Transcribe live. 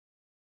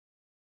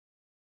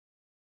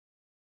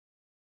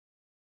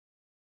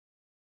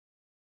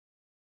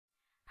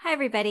Hi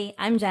everybody,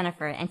 I'm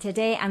Jennifer, and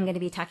today I'm going to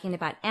be talking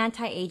about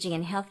anti-aging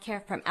and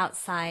healthcare from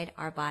outside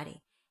our body.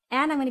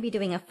 And I'm going to be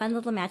doing a fun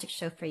little magic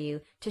show for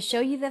you to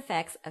show you the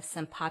effects of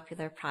some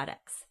popular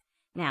products.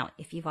 Now,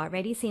 if you've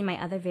already seen my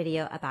other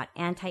video about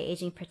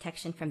anti-aging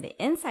protection from the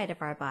inside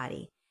of our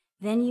body,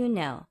 then you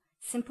know,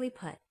 simply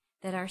put,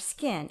 that our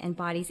skin and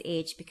bodies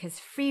age because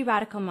free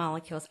radical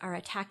molecules are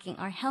attacking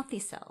our healthy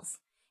cells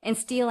and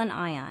steal an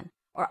ion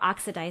or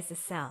oxidize the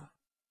cell.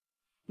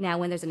 Now,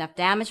 when there's enough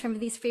damage from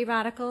these free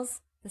radicals,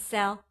 the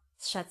cell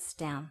shuts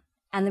down,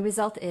 and the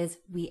result is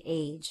we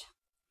age.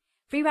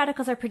 Free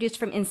radicals are produced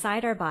from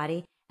inside our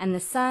body, and the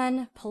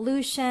sun,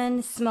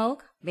 pollution,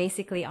 smoke,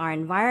 basically our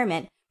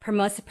environment,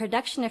 promotes the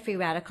production of free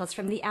radicals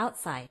from the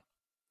outside.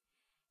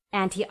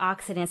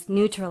 Antioxidants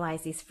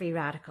neutralize these free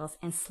radicals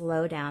and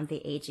slow down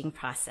the aging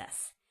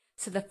process.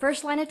 So the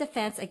first line of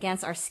defense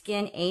against our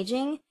skin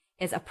aging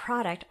is a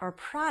product or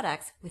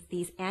products with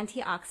these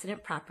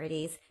antioxidant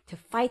properties to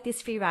fight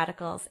these free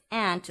radicals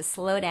and to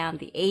slow down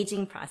the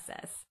aging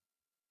process.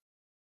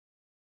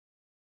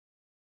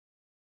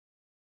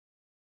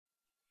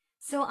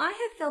 So I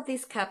have filled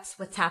these cups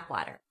with tap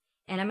water,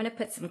 and I'm going to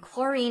put some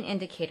chlorine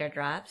indicator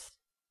drops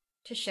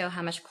to show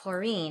how much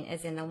chlorine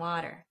is in the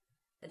water.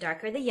 The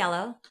darker the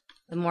yellow,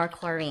 the more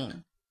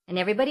chlorine. And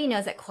everybody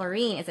knows that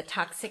chlorine is a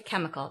toxic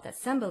chemical that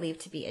some believe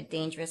to be a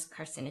dangerous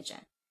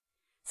carcinogen.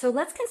 So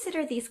let's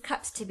consider these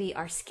cups to be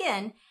our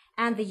skin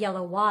and the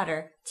yellow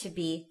water to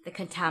be the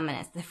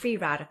contaminants, the free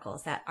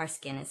radicals that our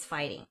skin is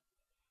fighting.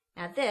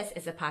 Now this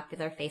is a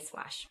popular face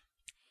wash.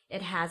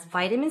 It has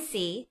vitamin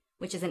C,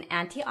 which is an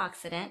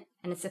antioxidant,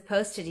 and it's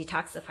supposed to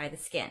detoxify the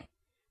skin.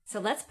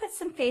 So let's put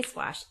some face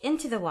wash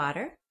into the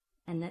water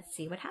and let's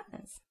see what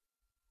happens.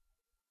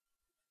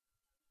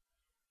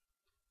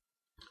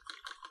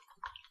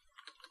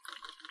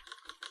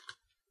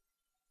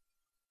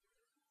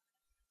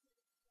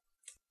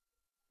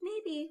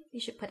 Maybe you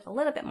should put a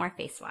little bit more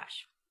face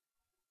wash.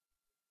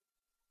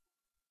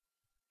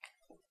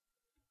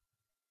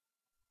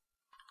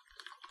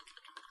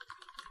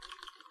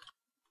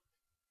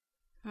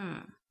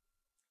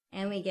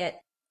 And we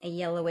get a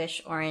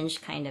yellowish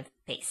orange kind of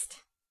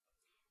paste.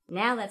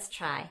 Now let's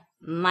try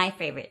my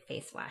favorite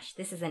face wash.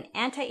 This is an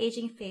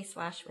anti-aging face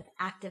wash with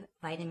active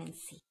vitamin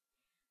C.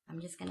 I'm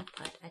just going to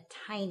put a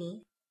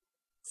tiny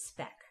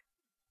speck.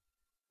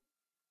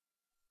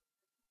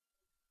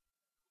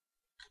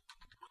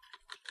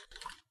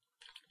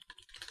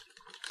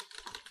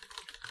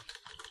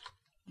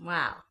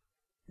 Wow,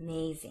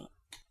 amazing.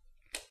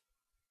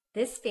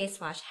 This face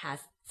wash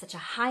has such a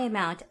high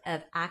amount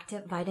of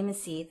active vitamin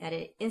C that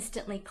it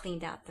instantly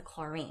cleaned out the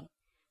chlorine.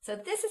 So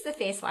this is the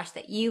face wash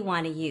that you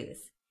want to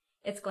use.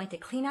 It's going to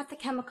clean out the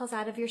chemicals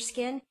out of your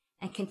skin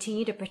and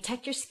continue to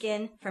protect your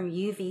skin from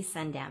UV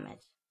sun damage.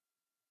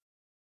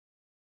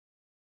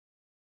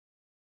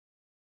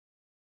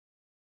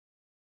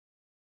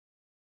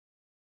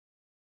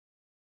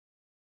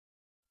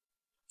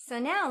 So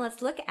now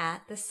let's look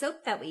at the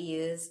soap that we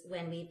use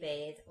when we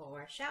bathe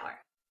or shower.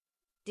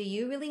 Do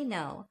you really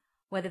know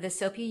whether the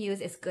soap you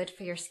use is good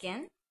for your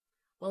skin?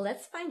 Well,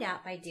 let's find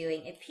out by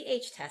doing a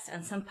pH test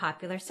on some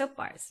popular soap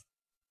bars.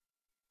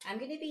 I'm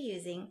going to be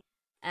using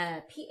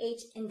a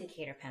pH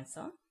indicator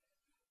pencil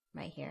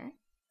right here.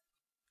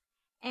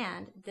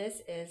 And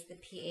this is the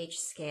pH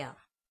scale.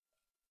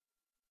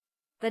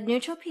 The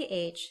neutral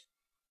pH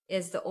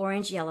is the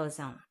orange-yellow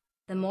zone.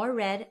 The more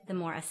red, the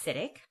more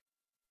acidic.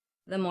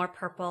 The more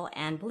purple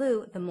and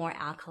blue, the more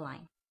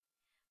alkaline.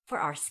 For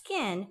our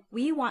skin,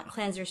 we want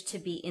cleansers to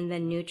be in the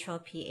neutral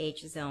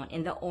pH zone,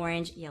 in the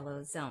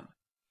orange-yellow zone.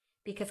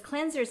 Because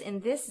cleansers in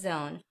this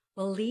zone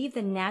will leave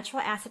the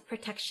natural acid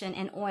protection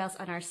and oils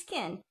on our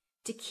skin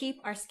to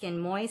keep our skin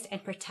moist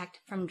and protect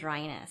from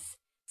dryness.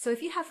 So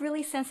if you have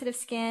really sensitive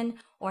skin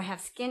or have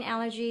skin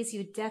allergies,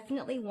 you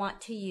definitely want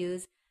to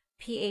use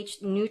pH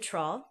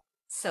neutral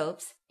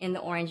soaps in the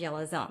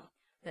orange-yellow zone.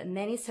 But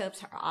many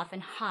soaps are often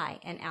high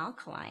in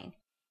alkaline,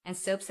 and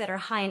soaps that are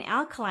high in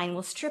alkaline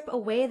will strip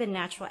away the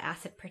natural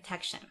acid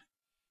protection.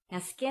 Now,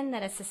 skin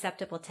that is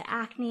susceptible to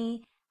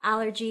acne,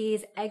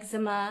 allergies,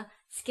 eczema,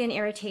 skin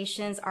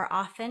irritations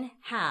often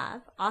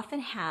have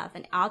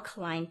an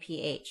alkaline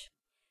pH.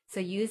 So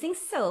using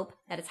soap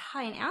that is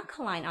high in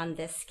alkaline on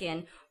this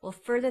skin will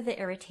further the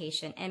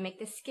irritation and make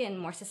the skin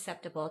more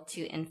susceptible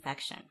to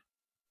infection.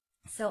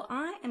 So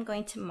I am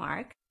going to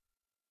mark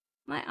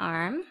my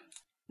arm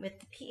with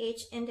the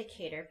pH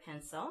indicator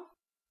pencil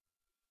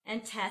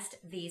and test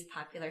these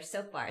popular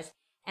soap bars.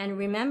 And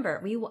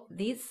remember,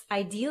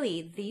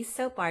 ideally these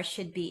soap bars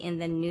should be in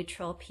the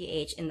neutral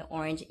pH in the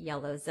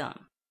orange-yellow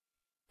zone.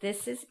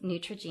 This is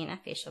Neutrogena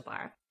facial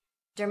bar.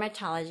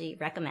 Dermatologists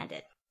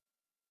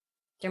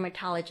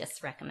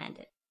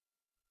recommended.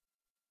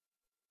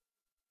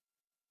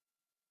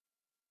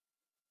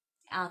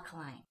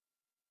 Alkaline.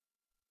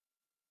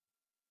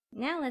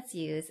 Now let's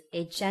use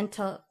a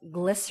gentle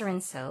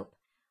glycerin soap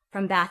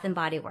from Bath &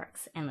 Body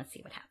Works, and let's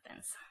see what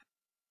happens.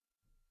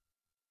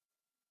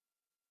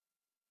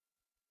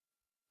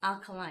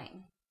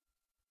 Alkaline.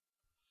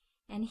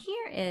 And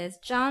here is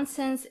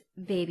Johnson's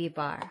Baby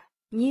Bar.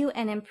 new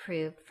and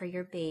improved for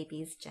your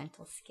baby's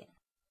gentle skin.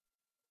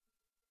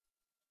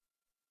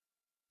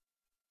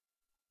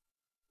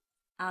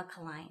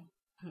 Alkaline.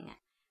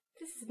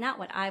 This is not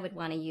what I would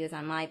want to use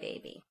on my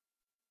baby.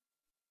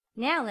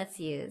 Now let's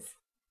use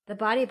the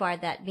body bar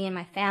that me and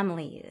my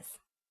family use.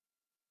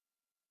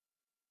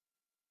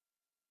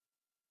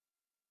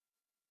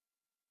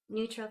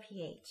 Neutral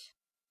pH.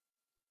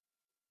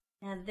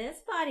 Now this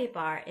body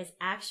bar is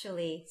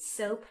actually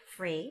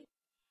soap-free,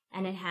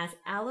 and it has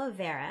aloe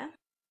vera,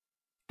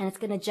 and it's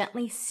going to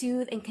gently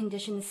soothe and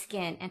condition the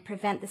skin and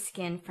prevent the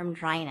skin from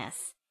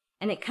dryness.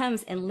 And it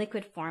comes in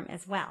liquid form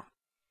as well.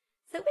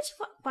 So which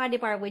body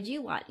bar would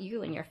you want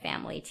you and your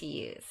family to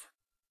use?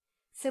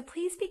 So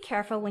please be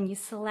careful when you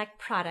select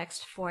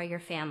products for your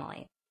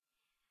family.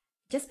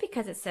 Just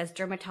because it says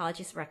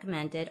dermatologist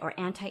recommended or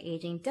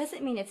anti-aging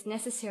doesn't mean it's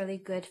necessarily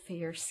good for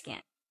your skin.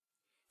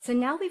 So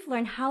now we've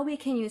learned how we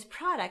can use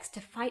products to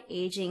fight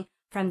aging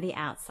from the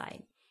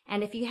outside.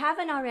 And if you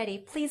haven't already,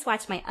 please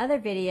watch my other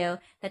video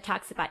that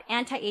talks about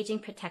anti-aging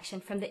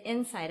protection from the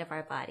inside of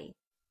our body.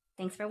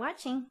 Thanks for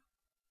watching.